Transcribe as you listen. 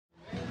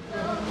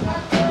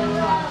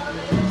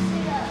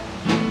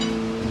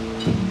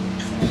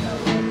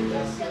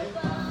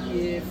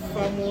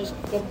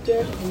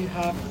cocktail, we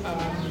have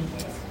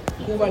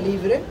Cuba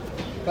Libre,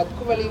 but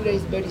Cuba Libre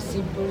is very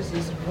simple.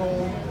 It's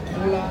rum,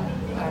 cola,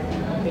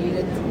 and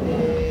melted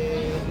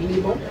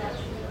lemon.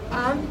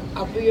 And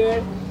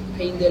appear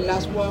in the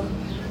last one,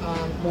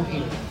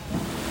 mojito.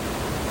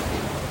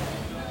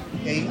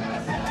 Okay,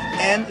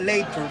 and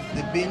later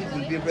the bean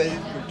will be ready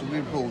to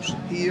be roasted.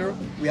 Here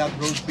we have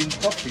roast bean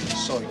coffee,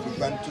 so if you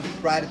want to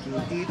try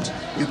to eat,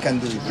 you can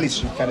do it.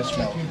 Please, you can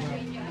smell.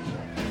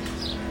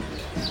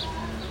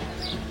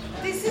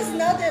 This is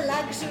not a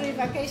luxury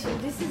vacation.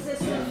 This is a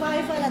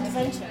survival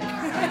adventure.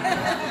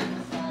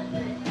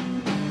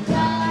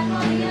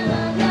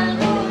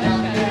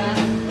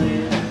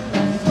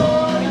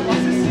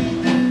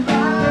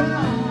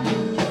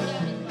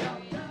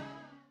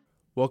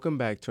 Welcome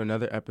back to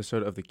another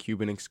episode of the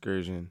Cuban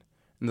Excursion.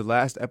 In the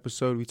last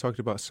episode, we talked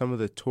about some of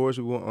the tours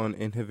we went on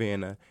in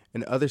Havana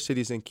and other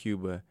cities in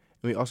Cuba,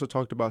 and we also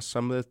talked about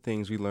some of the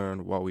things we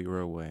learned while we were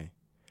away.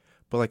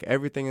 But like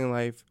everything in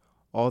life,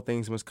 all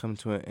things must come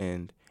to an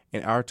end,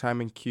 and our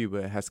time in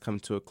Cuba has come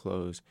to a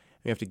close.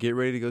 We have to get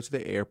ready to go to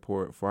the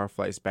airport for our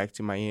flights back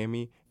to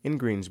Miami and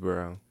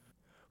Greensboro.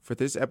 For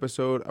this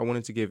episode, I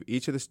wanted to give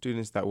each of the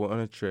students that went on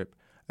a trip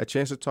a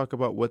chance to talk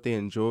about what they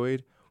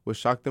enjoyed, what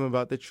shocked them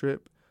about the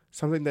trip,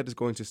 something that is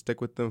going to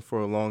stick with them for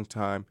a long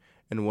time,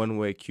 and one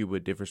way Cuba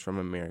differs from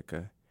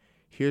America.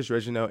 Here's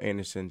Reginelle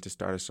Anderson to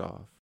start us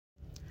off.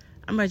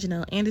 I'm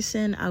Reginelle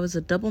Anderson. I was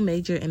a double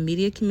major in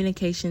media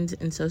communications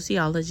and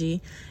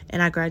sociology,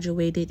 and I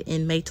graduated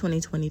in May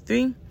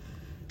 2023.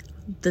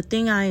 The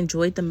thing I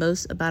enjoyed the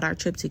most about our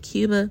trip to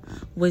Cuba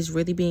was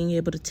really being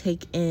able to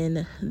take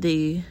in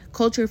the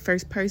culture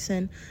first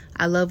person.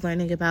 I love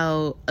learning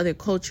about other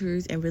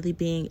cultures and really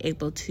being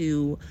able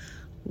to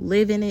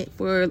live in it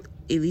for at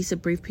least a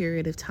brief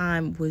period of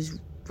time was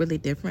really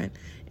different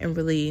and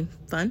really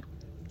fun.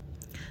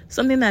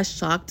 Something that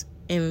shocked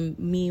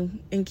me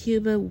in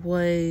Cuba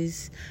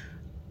was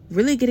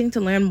really getting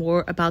to learn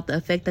more about the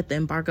effect that the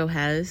embargo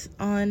has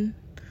on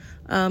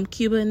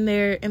Cuba and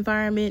their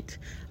environment.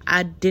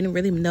 I didn't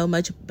really know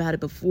much about it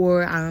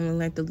before. I only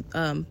learned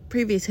the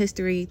previous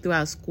history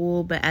throughout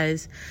school, but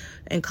as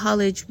in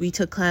college, we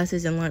took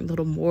classes and learned a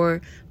little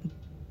more.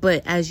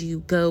 But as you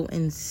go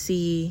and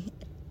see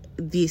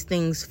these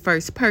things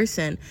first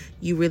person,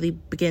 you really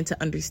begin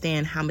to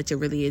understand how much it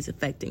really is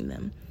affecting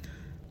them.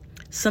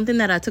 Something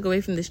that I took away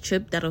from this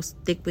trip that'll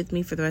stick with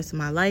me for the rest of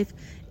my life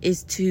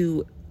is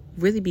to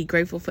really be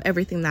grateful for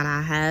everything that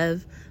I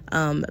have,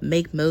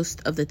 make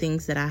most of the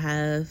things that I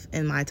have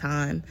in my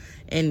time,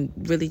 and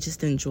really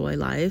just enjoy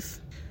life.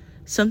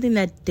 Something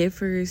that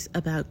differs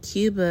about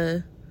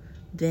Cuba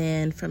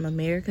than from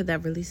America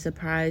that really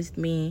surprised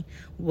me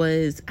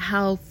was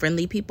how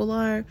friendly people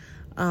are.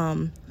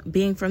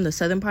 Being from the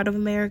southern part of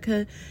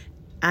America,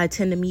 I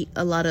tend to meet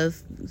a lot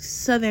of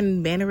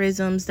southern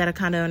mannerisms that are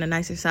kind of on the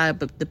nicer side,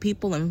 but the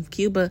people in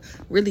Cuba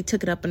really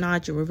took it up a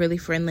notch and were really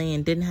friendly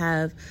and didn't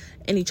have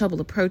any trouble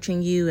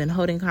approaching you and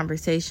holding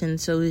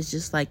conversations. So it was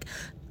just like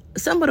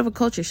somewhat of a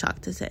culture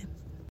shock, to say.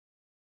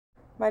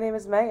 My name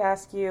is Meg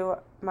Askew.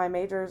 My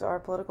majors are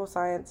political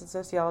science and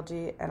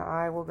sociology, and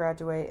I will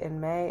graduate in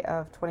May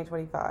of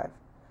 2025.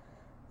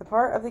 The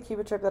part of the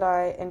Cuba trip that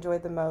I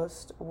enjoyed the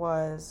most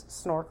was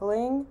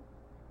snorkeling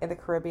in the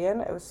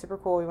Caribbean. It was super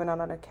cool. We went out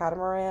on a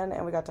catamaran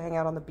and we got to hang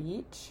out on the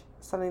beach.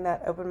 Something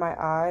that opened my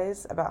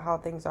eyes about how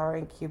things are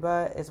in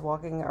Cuba is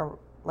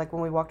like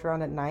when we walked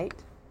around at night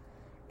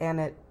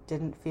and it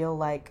didn't feel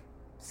like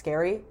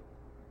scary.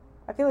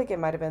 I feel like it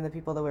might have been the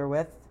people that we were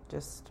with.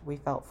 Just we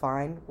felt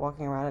fine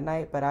walking around at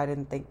night, but I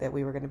didn't think that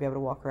we were going to be able to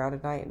walk around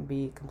at night and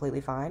be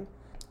completely fine.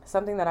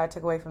 Something that I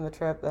took away from the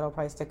trip that'll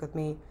probably stick with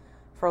me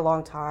for a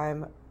long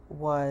time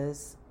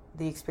was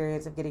the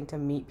experience of getting to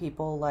meet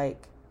people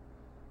like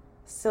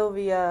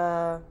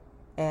Sylvia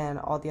and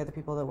all the other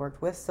people that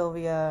worked with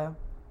Sylvia,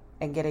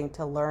 and getting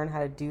to learn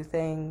how to do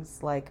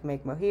things like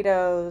make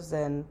mojitos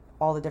and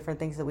all the different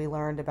things that we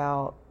learned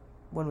about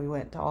when we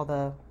went to all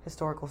the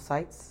historical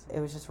sites. It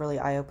was just really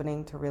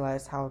eye-opening to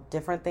realize how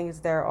different things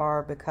there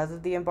are because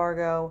of the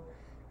embargo,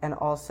 and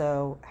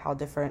also how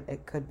different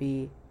it could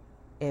be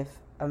if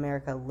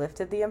America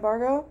lifted the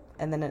embargo.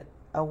 And then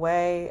a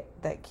way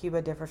that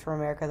Cuba differs from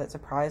America that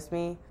surprised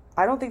me.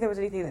 I don't think there was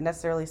anything that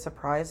necessarily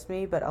surprised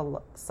me, but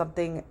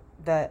something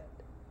that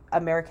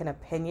American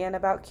opinion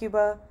about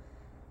Cuba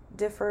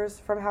differs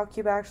from how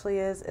Cuba actually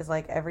is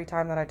like every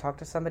time that I talk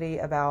to somebody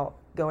about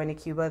going to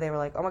Cuba, they were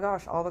like, oh my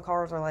gosh, all the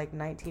cars are like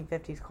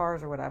 1950s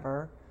cars or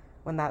whatever,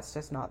 when that's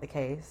just not the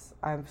case.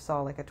 I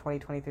saw like a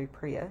 2023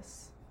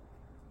 Prius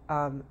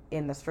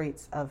in the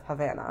streets of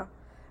Havana.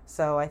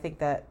 So I think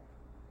that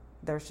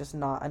there's just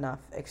not enough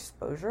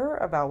exposure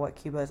about what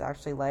Cuba is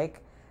actually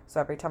like. So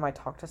every time I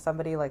talk to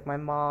somebody like my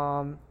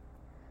mom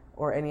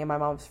or any of my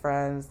mom's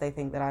friends, they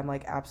think that I'm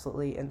like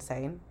absolutely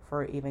insane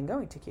for even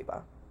going to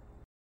Cuba.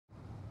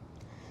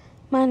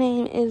 My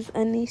name is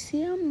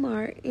Anicia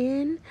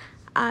Martin.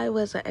 I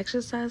was an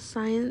exercise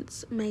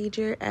science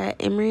major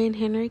at Emory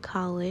Henry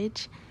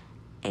College,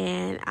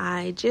 and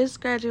I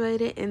just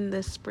graduated in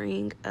the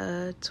spring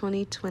of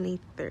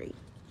 2023.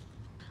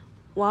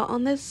 while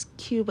on this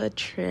Cuba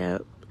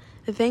trip,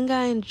 the thing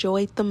I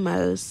enjoyed the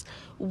most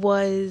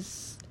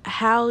was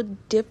how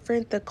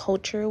different the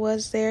culture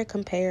was there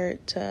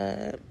compared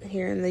to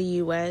here in the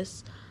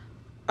U.S.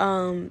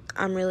 I'm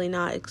really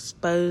not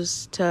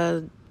exposed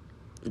to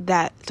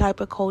that type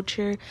of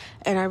culture,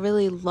 and I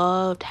really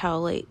loved how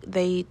like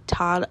they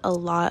taught a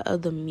lot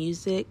of the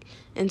music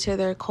into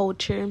their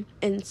culture.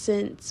 And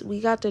since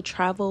we got to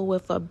travel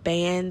with a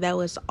band, that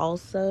was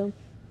also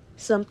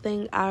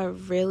something I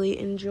really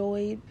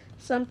enjoyed.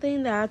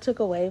 Something that I took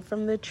away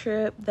from the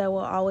trip that will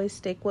always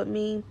stick with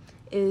me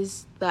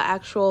is the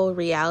actual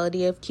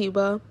reality of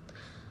Cuba.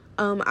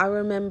 I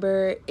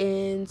remember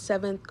in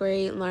 7th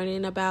grade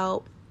learning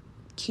about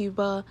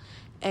Cuba,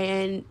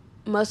 and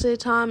most of the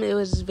time it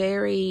was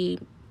very,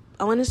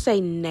 I want to say,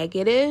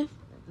 negative.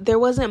 There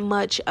wasn't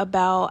much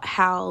about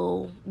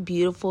how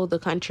beautiful the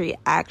country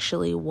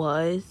actually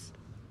was.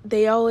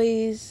 They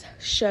always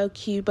show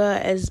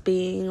Cuba as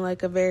being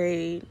like a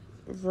very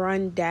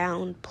run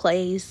down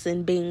place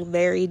and being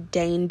very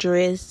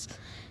dangerous,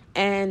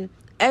 and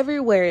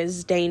everywhere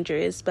is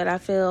dangerous, but I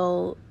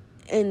feel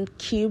in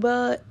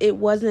Cuba it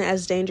wasn't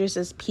as dangerous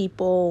as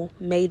people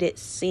made it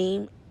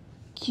seem.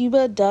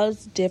 Cuba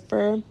does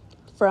differ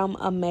from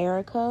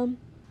America.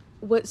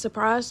 What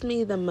surprised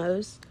me the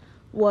most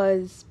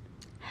was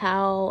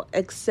how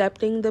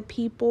accepting the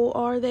people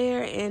are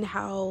there and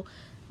how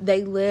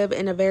they live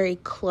in a very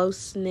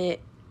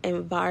close-knit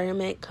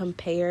environment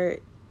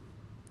compared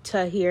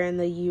to here in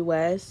the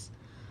U.S.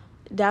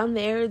 Down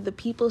there, the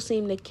people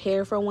seem to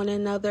care for one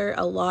another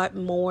a lot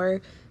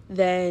more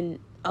than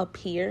up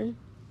here.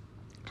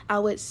 I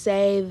would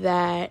say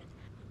that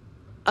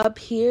up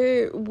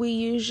here, we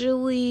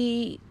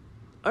usually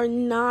are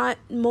not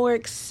more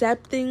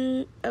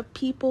accepting of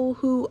people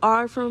who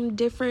are from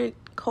different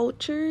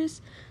cultures.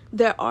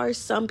 There are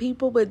some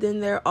people, but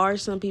then there are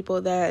some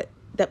people that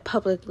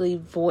publicly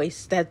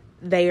voice that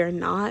they are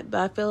not.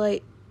 But I feel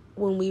like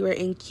when we were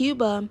in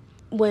Cuba,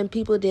 when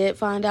people did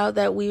find out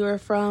that we were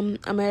from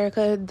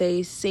America,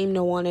 they seemed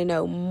to want to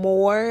know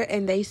more,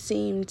 and they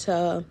seemed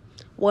to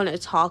want to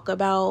talk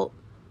about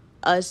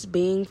us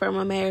being from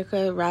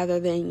America rather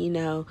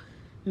than,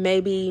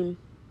 maybe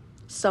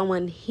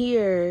someone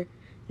here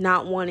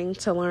not wanting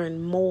to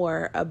learn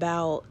more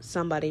about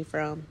somebody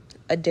from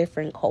a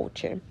different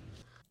culture.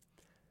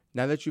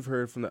 Now that you've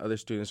heard from the other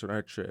students on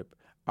our trip,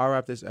 I'll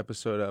wrap this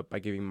episode up by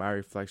giving my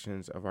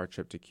reflections of our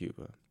trip to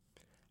Cuba.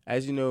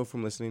 As you know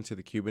from listening to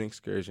the Cuban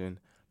Excursion,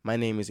 my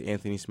name is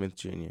Anthony Smith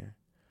Jr.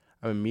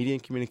 I'm a media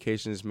and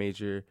communications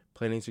major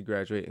planning to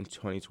graduate in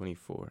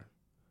 2024.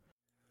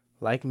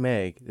 Like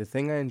Meg, the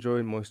thing I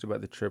enjoyed most about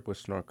the trip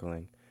was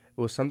snorkeling. It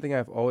was something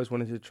I've always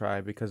wanted to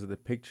try because of the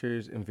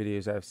pictures and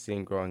videos I've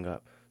seen growing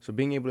up, so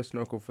being able to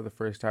snorkel for the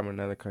first time in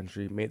another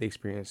country made the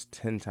experience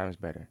 10 times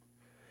better.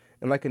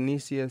 And like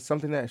Anicia,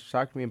 something that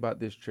shocked me about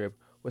this trip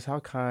was how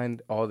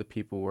kind all the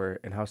people were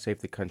and how safe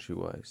the country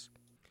was.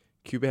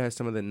 Cuba has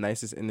some of the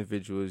nicest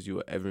individuals you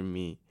will ever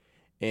meet,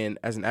 and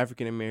as an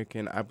African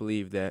American, I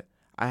believe that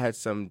I had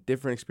some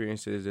different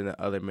experiences than the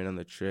other men on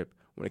the trip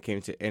when it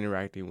came to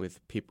interacting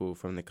with people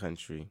from the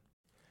country.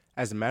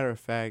 As a matter of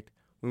fact,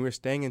 when we were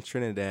staying in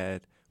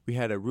Trinidad, we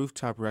had a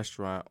rooftop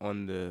restaurant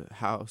on the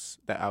house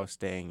that I was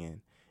staying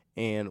in.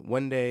 And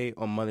one day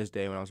on Mother's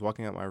Day, when I was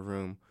walking out my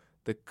room,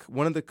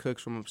 one of the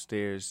cooks from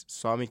upstairs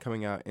saw me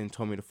coming out and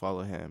told me to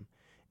follow him.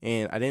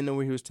 And I didn't know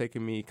where he was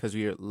taking me because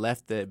we had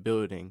left that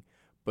building,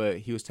 but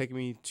he was taking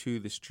me to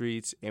the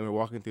streets and we're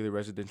walking through the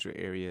residential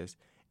areas.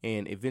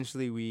 And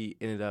eventually we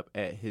ended up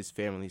at his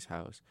family's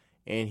house.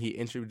 And he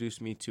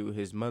introduced me to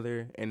his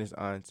mother and his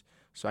aunts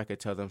so I could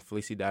tell them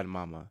Felicidad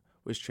Mama,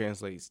 which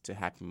translates to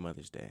Happy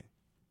Mother's Day.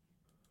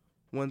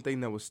 One thing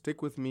that will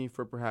stick with me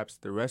for perhaps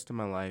the rest of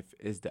my life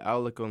is the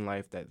outlook on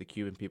life that the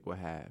Cuban people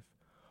have.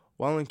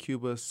 While in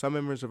Cuba, some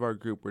members of our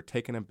group were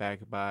taken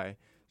aback by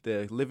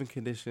the living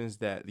conditions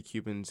that the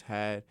Cubans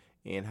had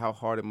and how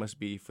hard it must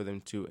be for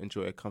them to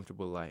enjoy a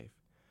comfortable life.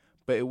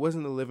 But it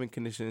wasn't the living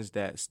conditions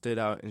that stood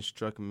out and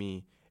struck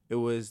me. It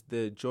was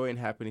the joy and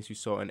happiness you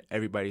saw in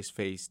everybody's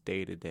face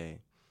day to day.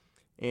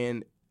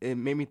 And it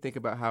made me think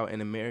about how in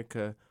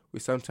America, we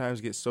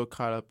sometimes get so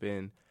caught up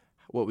in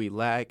what we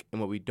lack and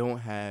what we don't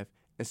have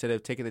instead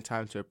of taking the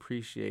time to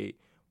appreciate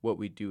what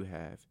we do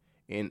have.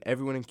 And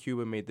everyone in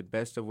Cuba made the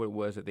best of what it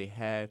was that they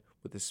had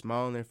with a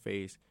smile on their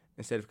face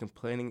instead of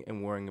complaining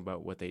and worrying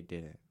about what they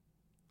didn't.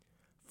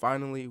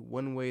 Finally,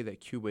 one way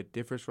that Cuba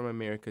differs from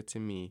America to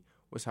me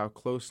was how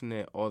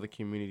close-knit all the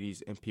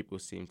communities and people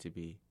seemed to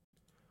be.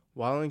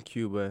 While in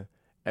Cuba,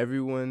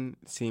 everyone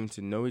seemed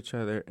to know each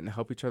other and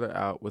help each other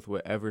out with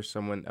whatever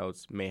someone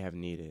else may have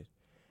needed.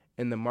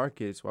 In the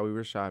markets, while we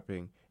were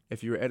shopping,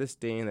 if you were at a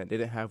stand that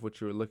didn't have what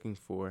you were looking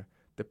for,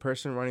 the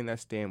person running that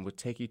stand would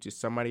take you to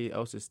somebody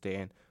else's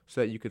stand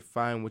so that you could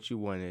find what you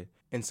wanted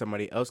and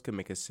somebody else could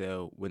make a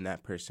sale when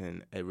that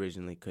person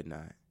originally could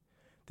not.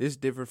 This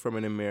differed from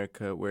in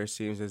America, where it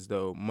seems as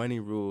though money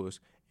rules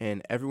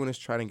and everyone is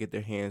trying to get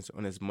their hands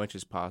on as much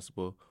as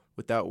possible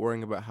without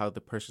worrying about how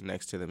the person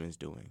next to them is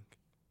doing.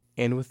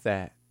 And with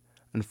that,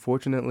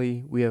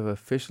 Unfortunately, we have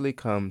officially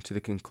come to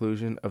the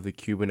conclusion of the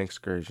Cuban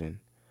excursion.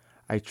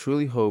 I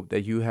truly hope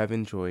that you have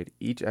enjoyed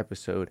each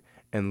episode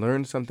and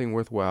learned something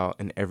worthwhile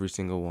in every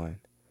single one.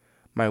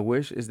 My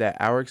wish is that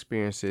our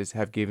experiences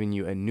have given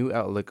you a new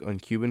outlook on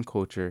Cuban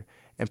culture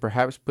and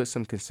perhaps put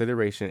some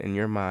consideration in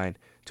your mind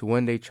to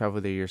one day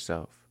travel there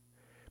yourself.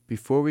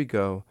 Before we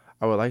go,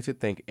 I would like to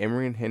thank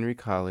Emory Henry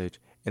College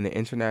and the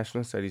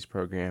International Studies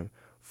program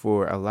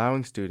for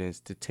allowing students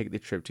to take the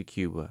trip to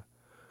Cuba,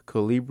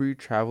 Colibri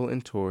Travel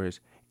and Tours,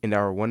 and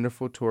our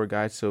wonderful tour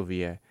guide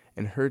Sylvia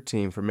and her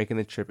team for making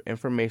the trip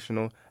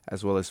informational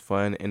as well as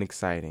fun and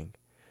exciting,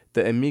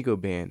 the Amigo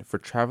Band for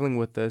traveling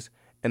with us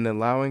and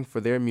allowing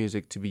for their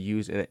music to be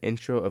used in the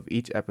intro of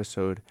each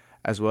episode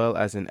as well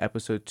as in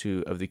episode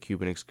 2 of the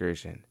Cuban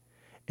excursion,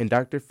 and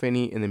Dr.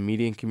 Finney in the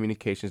Media and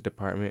Communications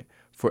Department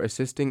for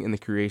assisting in the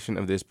creation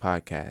of this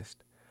podcast.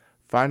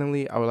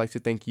 Finally, I would like to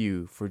thank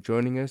you for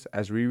joining us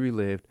as we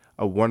relived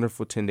a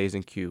wonderful 10 days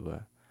in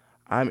Cuba.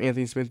 I'm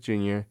Anthony Smith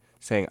Jr.,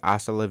 saying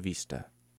hasta la vista.